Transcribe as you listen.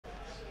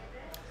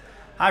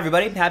Hi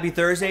everybody, happy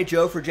Thursday.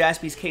 Joe for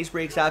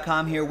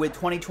JaspysCaseBreaks.com here with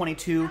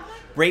 2022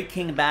 Break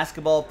King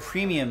Basketball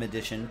Premium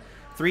Edition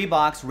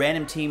 3-box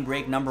random team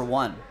break number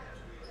 1.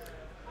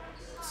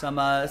 Some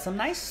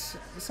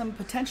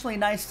potentially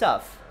nice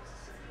stuff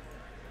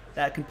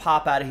that can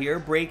pop out of here.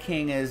 Break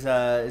King is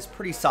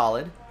pretty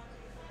solid.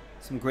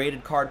 Some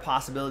graded card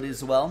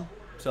possibilities as well.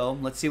 So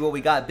let's see what we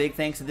got. Big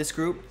thanks to this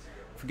group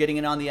for getting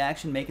in on the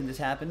action, making this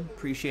happen.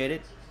 Appreciate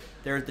it.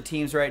 There's the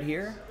teams right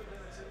here.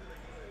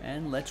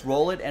 And let's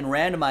roll it and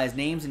randomize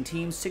names and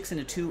teams 6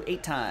 and a 2,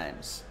 8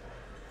 times.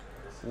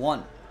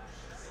 1,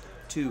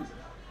 2,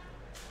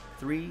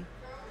 3,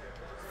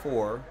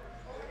 4,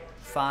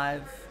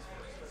 5,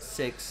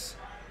 6,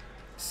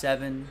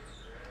 7,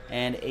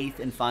 and 8th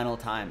and final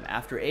time.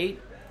 After 8,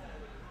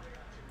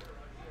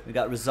 we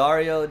got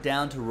Rosario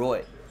down to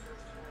Roy.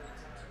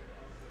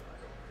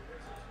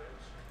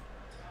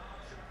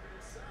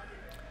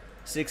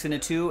 Six and a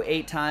 2,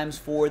 8 times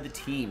for the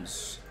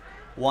teams.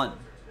 1,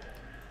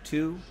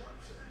 2,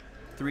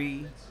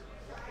 3,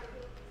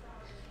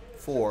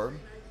 4,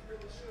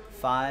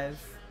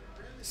 5,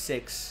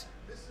 6,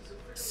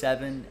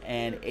 7,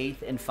 and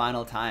 8th and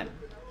final time.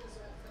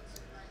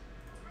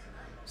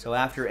 So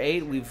after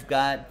 8, we've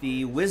got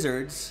the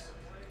Wizards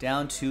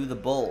down to the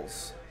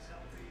Bulls.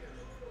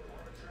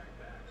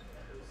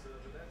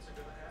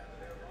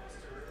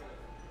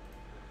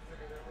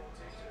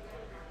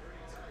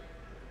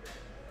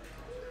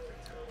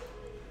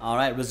 All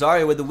right,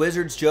 Rosario with the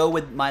Wizards, Joe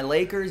with my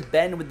Lakers,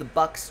 Ben with the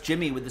Bucks,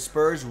 Jimmy with the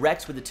Spurs,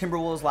 Rex with the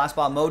Timberwolves, Last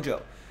Spot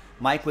Mojo,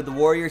 Mike with the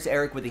Warriors,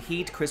 Eric with the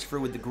Heat, Christopher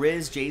with the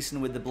Grizz, Jason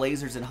with the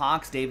Blazers and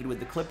Hawks, David with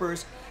the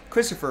Clippers,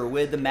 Christopher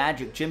with the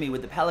Magic, Jimmy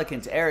with the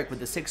Pelicans, Eric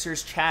with the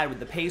Sixers, Chad with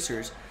the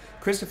Pacers,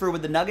 Christopher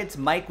with the Nuggets,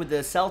 Mike with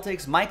the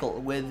Celtics,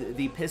 Michael with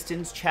the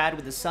Pistons, Chad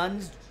with the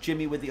Suns,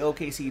 Jimmy with the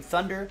OKC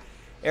Thunder,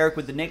 Eric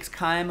with the Knicks,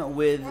 Kime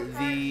with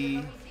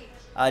the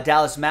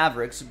Dallas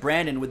Mavericks,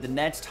 Brandon with the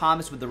Nets,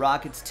 Thomas with the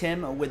Rockets,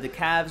 Tim with the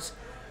Cavs,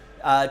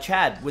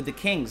 Chad with the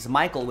Kings,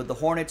 Michael with the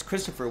Hornets,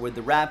 Christopher with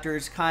the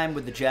Raptors, Kime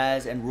with the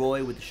Jazz, and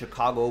Roy with the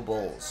Chicago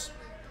Bulls.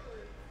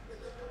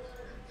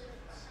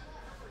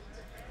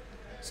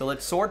 So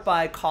let's sort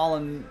by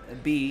column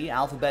B,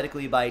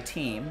 alphabetically by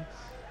team.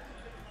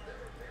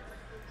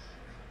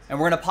 And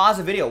we're going to pause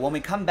the video. When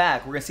we come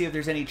back, we're going to see if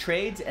there's any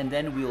trades, and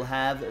then we will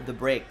have the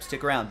break.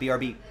 Stick around,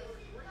 BRB.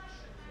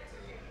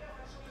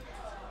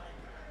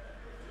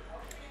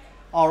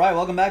 All right,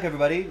 welcome back,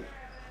 everybody.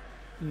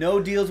 No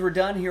deals were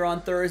done here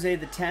on Thursday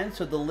the 10th,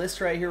 so the list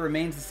right here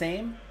remains the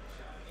same.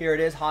 Here it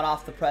is, hot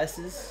off the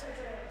presses.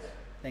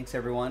 Thanks,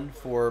 everyone,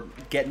 for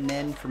getting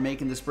in, for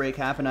making this break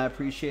happen. I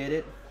appreciate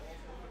it.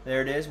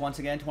 There it is, once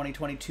again,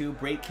 2022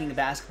 Break King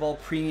Basketball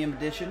Premium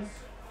Edition.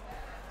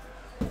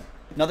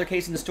 Another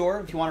case in the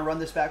store if you want to run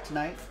this back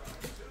tonight.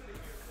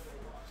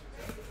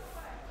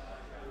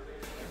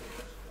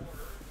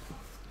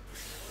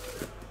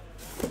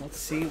 Let's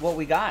see what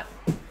we got.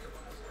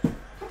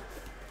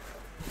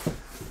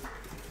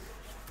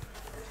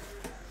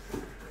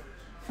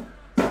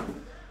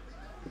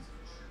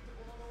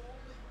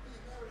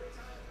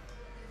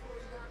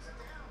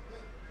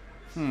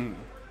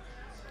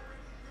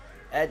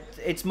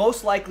 It's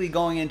most likely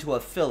going into a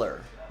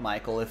filler,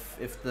 Michael,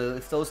 if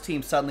those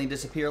teams suddenly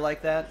disappear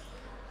like that.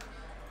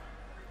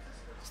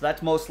 So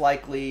that's most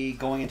likely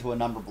going into a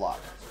number block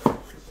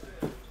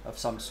of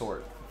some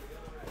sort.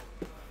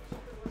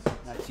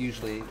 That's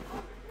usually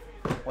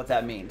what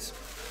that means.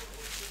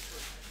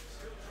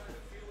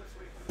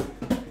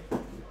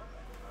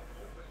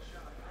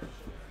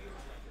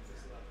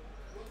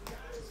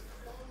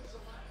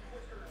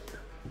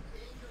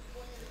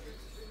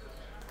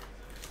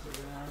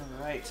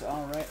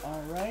 All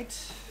right.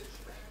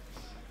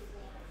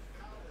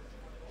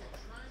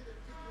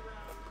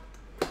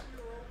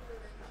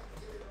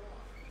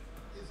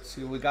 Let's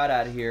see what we got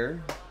out of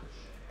here.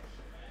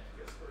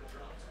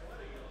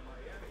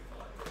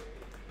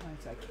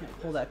 I can't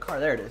pull that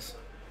card. There it is.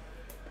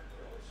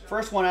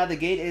 First one out of the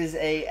gate is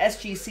a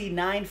SGC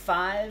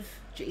 9-5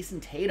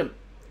 Jason Tatum.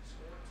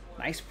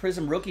 Nice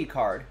Prism rookie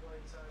card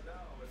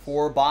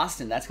for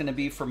Boston. That's going to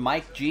be for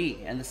Mike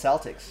G and the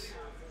Celtics.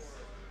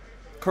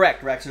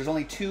 Correct, Rex. There's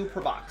only 2 per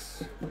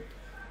box.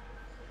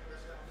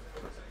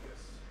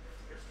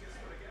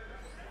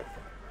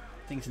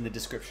 Things in the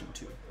description,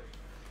 too.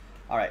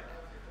 All right.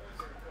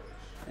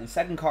 And the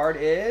second card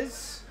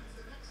is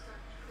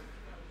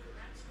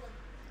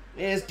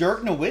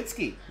Dirk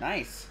Nowitzki.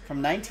 Nice.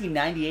 From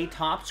 1998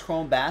 Topps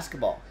Chrome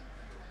Basketball.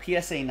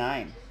 PSA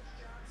 9.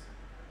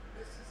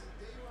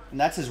 And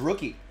that's his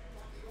rookie.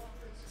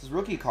 It's his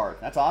rookie card.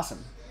 That's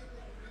awesome.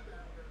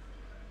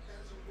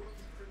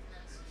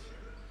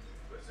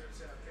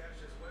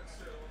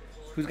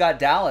 Who's got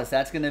Dallas?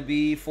 That's going to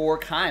be for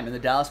Kime and the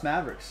Dallas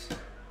Mavericks.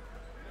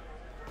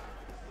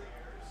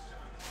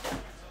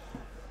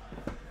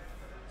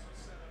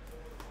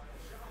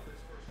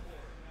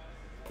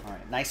 All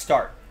right, nice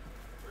start.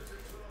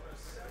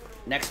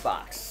 Next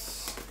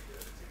box.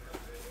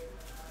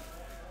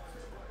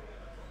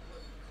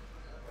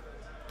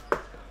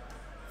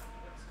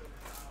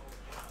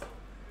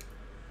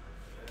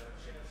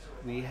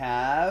 We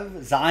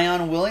have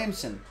Zion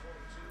Williamson.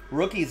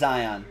 Rookie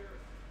Zion.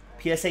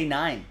 PSA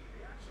 9.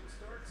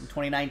 In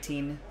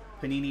 2019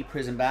 Panini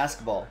Prism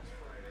Basketball.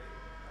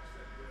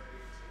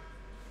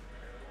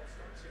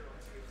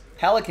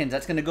 Pelicans,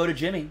 that's going to go to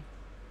Jimmy.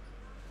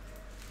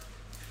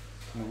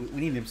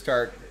 We need him to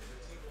start.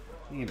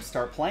 We need him to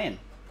start playing.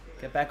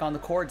 Get back on the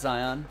court,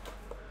 Zion.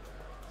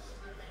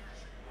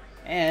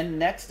 And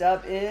next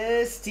up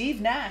is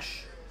Steve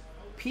Nash.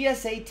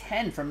 PSA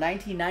 10 from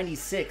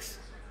 1996.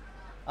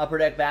 Upper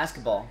Deck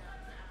Basketball.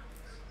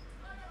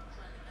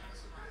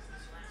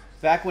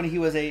 Back when he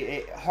was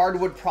a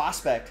hardwood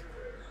prospect.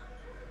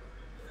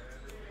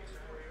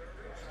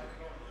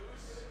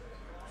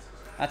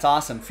 That's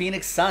awesome.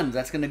 Phoenix Suns,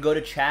 that's going to go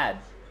to Chad.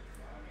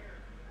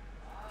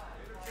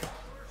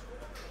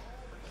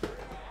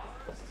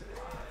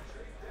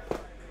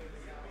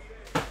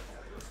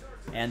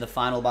 And the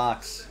final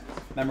box.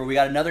 Remember, we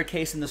got another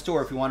case in the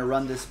store if you want to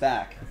run this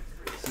back.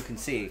 As you can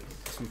see,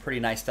 some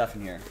pretty nice stuff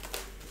in here.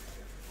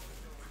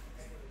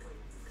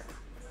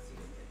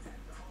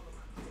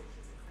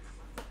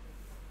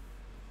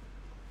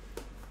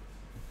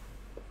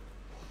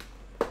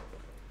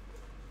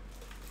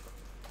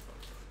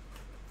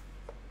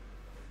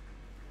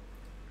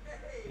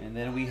 And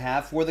then we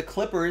have for the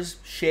Clippers,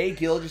 Shai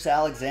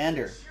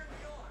Gilgeous-Alexander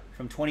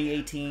from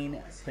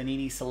 2018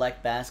 Panini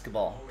Select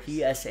Basketball,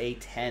 PSA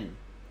 10.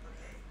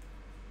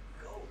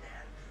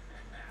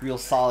 Real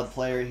solid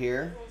player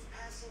here.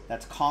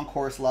 That's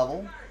concourse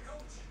level.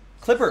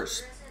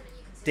 Clippers,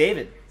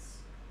 David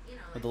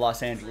with the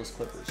Los Angeles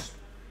Clippers.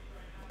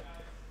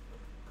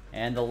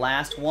 And the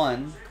last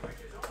one,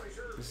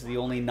 this is the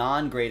only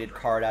non-graded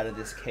card out of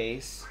this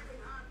case.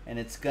 And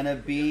it's going to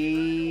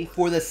be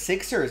for the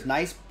Sixers.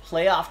 Nice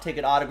playoff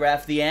ticket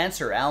autograph. The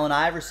Answer, Allen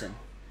Iverson.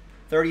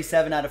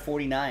 37 out of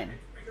 49.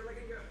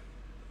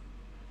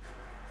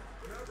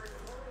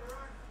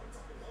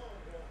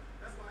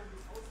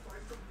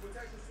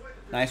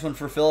 Nice one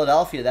for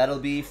Philadelphia. That'll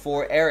be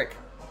for Eric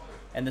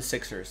and the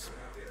Sixers.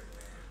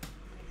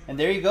 And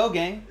there you go,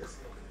 gang.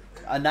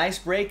 A nice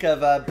break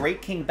of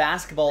Break King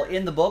basketball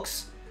in the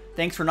books.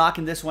 Thanks for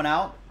knocking this one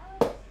out.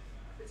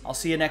 I'll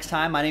see you next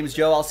time. My name is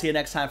Joe. I'll see you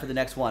next time for the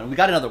next one. We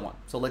got another one,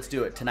 so let's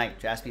do it tonight.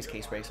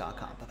 JaspysCaseBreaks.com.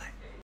 Bye-bye.